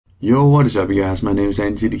Yo, what is up you guys, my name is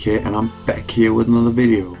NTDK and I'm back here with another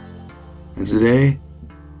video. And today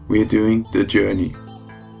we are doing the journey.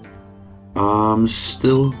 I'm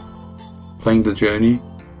still playing the journey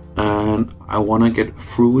and I want to get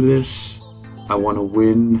through this. I want to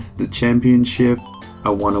win the championship.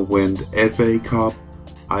 I want to win the FA Cup.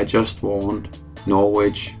 I just want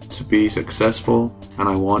Norwich to be successful and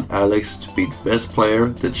I want Alex to be the best player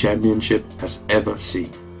the championship has ever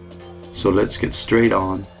seen. So let's get straight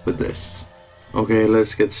on with this. Okay,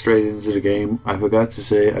 let's get straight into the game. I forgot to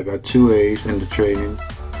say I got 2 A's in the training.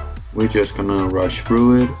 We're just gonna rush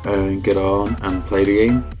through it and get on and play the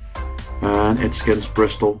game. And it's against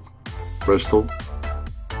Bristol.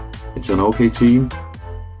 It's an okay team,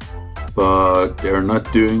 but they're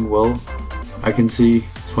not doing well. I can see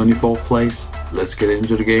 24th place. Let's get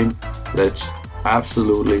into the game. Let's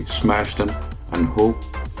absolutely smash them and hope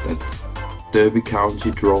that Derby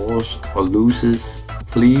County draws or loses,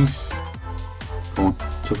 please. Come on,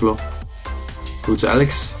 to Flo. Go to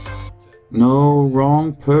Alex. No,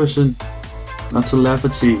 wrong person. Not to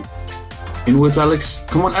Lafferty. Inwards, Alex.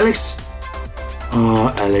 Come on, Alex.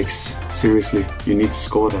 Oh, Alex. Seriously, you need to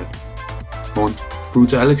score that. Come on, through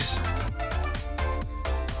to Alex.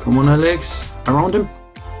 Come on, Alex. Around him.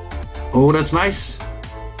 Oh, that's nice.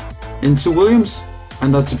 Into Williams.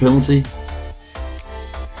 And that's a penalty.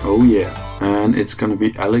 Oh, yeah. And it's gonna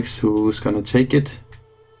be Alex who's gonna take it.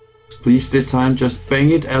 Please, this time, just bang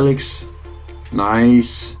it, Alex.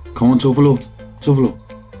 Nice. Come on, Tofolo.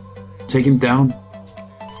 Take him down.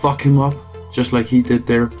 Fuck him up, just like he did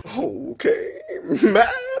there. Okay, man.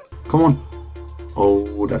 Come on.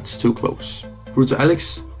 Oh, that's too close. Through to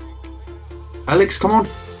Alex. Alex, come on.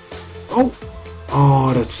 Oh.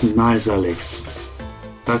 Oh, that's nice, Alex.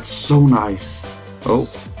 That's so nice. Oh,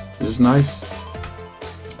 this is nice.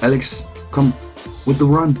 Alex, come with the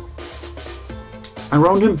run.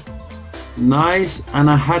 Around him. Nice, and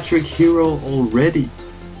a hat-trick hero already.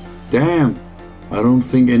 Damn, I don't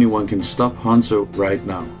think anyone can stop Hunter right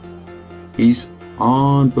now. He's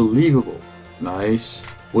unbelievable. Nice.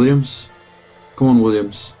 Williams. Come on,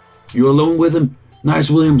 Williams. You're alone with him. Nice,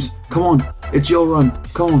 Williams. Come on, it's your run.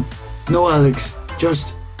 Come on. No, Alex.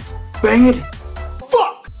 Just bang it.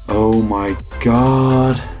 Fuck! Oh my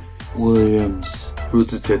god. Williams. Through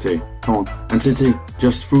to Tete. Come on. And Tete,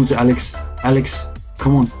 just through to Alex. Alex,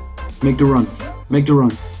 come on. Make the run. Make the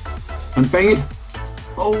run. And bang it.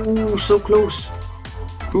 Oh, so close.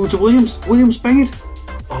 Through to Williams. Williams, bang it.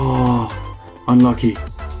 Oh, unlucky.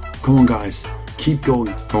 Come on, guys. Keep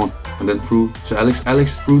going. Come on. And then through to Alex.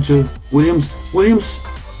 Alex, through to Williams. Williams.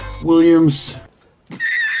 Williams.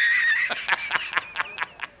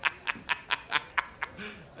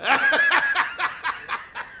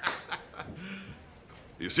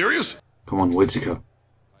 You serious? Come on, Whittaker.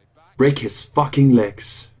 Break his fucking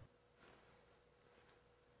legs.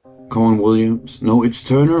 Come on, Williams. No, it's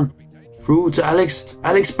Turner. Through to Alex.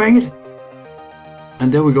 Alex, bang it.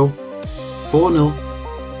 And there we go. 4-0.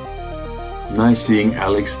 Nice seeing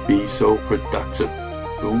Alex be so productive.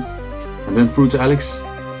 Boom. And then through to Alex.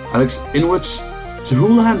 Alex inwards to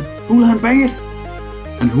Houlihan. Houlihan, bang it.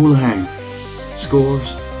 And Houlihan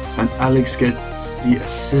scores. And Alex gets the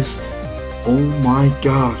assist. Oh my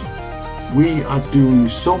god. We are doing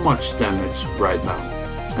so much damage right now.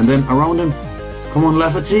 And then around him. Come on,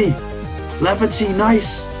 Lafferty. Lafferty,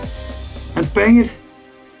 nice. And bang it.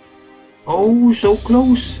 Oh, so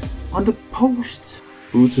close. On the post.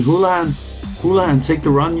 Through to Houlihan. Houlihan, take the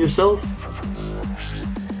run yourself.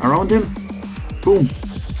 Around him. Boom.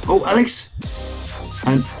 Oh, Alex.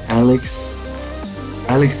 And Alex.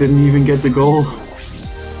 Alex didn't even get the goal.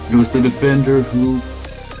 It was the defender who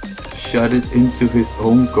shot it into his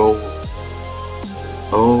own goal.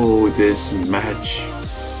 Oh, this match.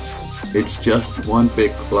 It's just one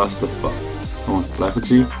big clusterfuck. Come on,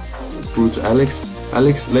 Lafferty. Through to Alex.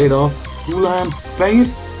 Alex laid off. Houlihan, bang it.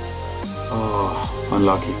 Oh,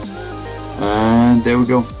 unlucky. And there we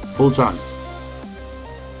go. Full time.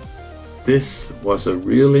 This was a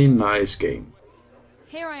really nice game.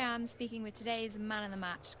 Here I am speaking with today's man of the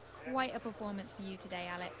match. Quite a performance for you today,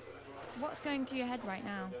 Alex. What's going through your head right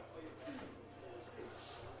now?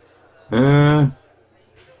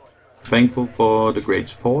 Thankful for the great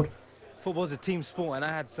support. Football's a team sport and I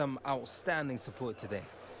had some outstanding support today.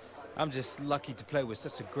 I'm just lucky to play with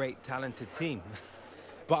such a great, talented team.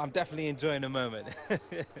 But I'm definitely enjoying the moment.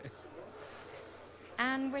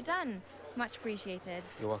 And we're done. Much appreciated.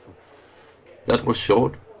 You're welcome. That was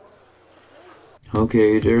short.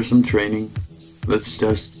 Okay, there's some training. Let's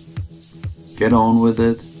just get on with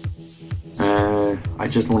it. I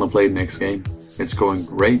just want to play the next game. It's going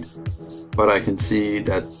great, but I can see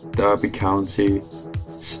that Derby County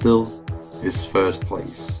still is first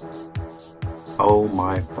place. Oh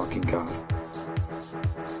my fucking god.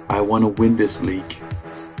 I wanna win this league.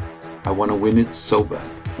 I wanna win it so bad.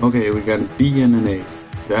 Okay, we got a B and an A.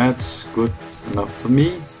 That's good enough for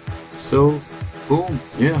me. So, boom,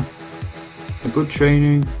 yeah. A good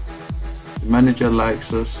training. The manager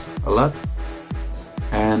likes us a lot.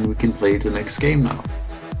 And we can play the next game now.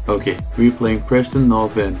 Okay, we're playing Preston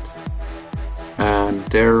North End. And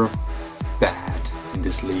they're bad in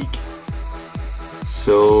this league.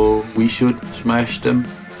 So we should smash them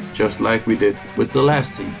just like we did with the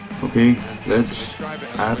last team. Okay, let's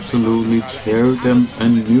absolutely tear them a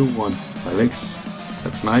new one. Alex,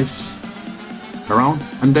 that's nice. Around,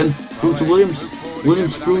 and then through to Williams.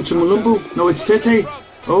 Williams through to Malumbu. No, it's Tete.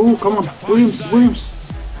 Oh, come on, Williams.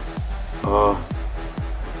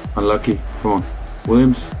 Unlucky. Come on,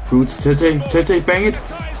 Williams through to Tete. Tete, bang it.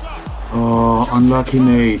 Oh, unlucky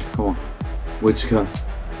nade. Come on, Whitaker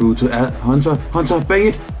through to Hunter. Hunter, bang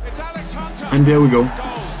it. And there we go.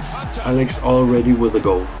 Alex already with a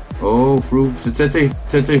goal. Oh, through to Tete.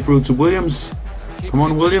 Tete through to Williams. Come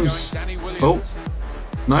on, Williams. Oh,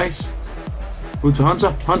 nice. Through to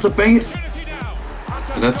Hunter. Hunter, bang it.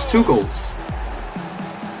 And that's 2 goals.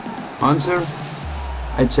 Hunter,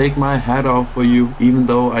 I take my hat off for you, even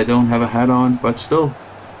though I don't have a hat on, but still.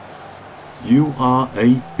 You are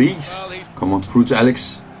a beast. Come on, through to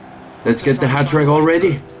Alex. Let's get the hat trick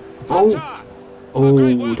already.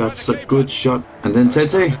 Oh, that's a good shot. And then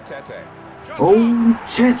Tete. Oh,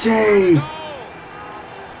 Tete!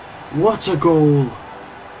 What a goal!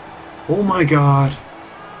 Oh my god.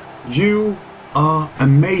 You are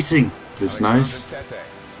amazing. This is nice.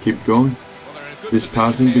 Keep going. This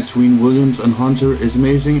passing between Williams and Hunter is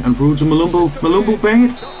amazing. And through to Malumbu. Malumbu, bang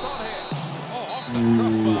it!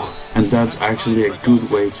 Ooh. And that's actually a good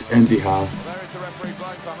way to end the half.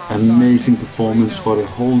 Amazing performance for the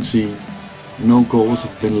whole team. No goals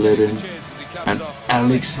have been let in. And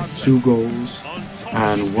Alex had 2 goals.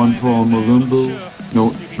 And 1 for Malumbu.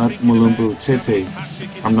 No, not Malumbu, Tete.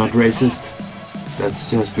 I'm not racist.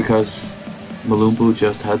 That's just because Malumbu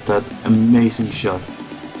just had that amazing shot.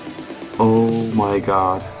 Oh my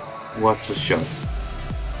god. What a shot.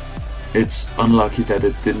 It's unlucky that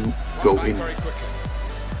it didn't go in.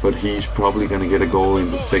 But he's probably gonna get a goal in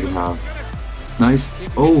the second half. Nice.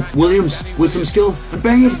 Oh, Williams with some skill. And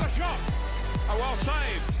bang it.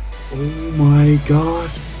 Oh my god.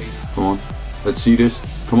 Come on. Let's see this.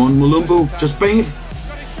 Come on, Malumbu. Just bang it.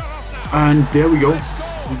 And there we go.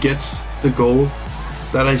 He gets the goal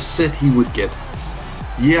that I said he would get.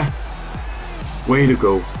 Yeah. Way to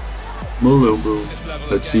go. Malumbu.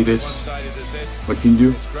 Let's see this. What can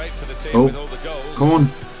you do? Oh. Come on.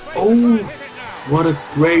 Oh. What a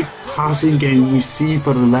great passing game we see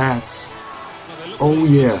for the lads. Oh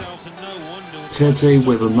yeah. Tete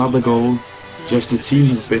with another goal. Just the team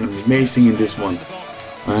has been amazing in this one.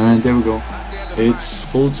 And there we go. It's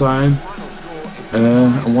full time.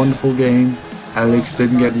 A wonderful game. Alex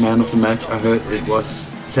didn't get man of the match. I heard it was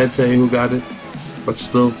Tete who got it. But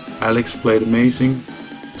still, Alex played amazing.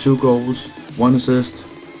 2 goals, 1 assist.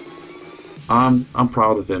 I'm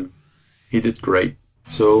proud of him. He did great.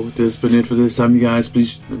 So this has been it for this time, you guys.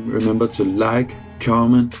 Please remember to like,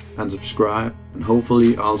 comment and subscribe. And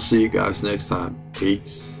hopefully I'll see you guys next time.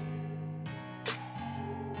 Peace.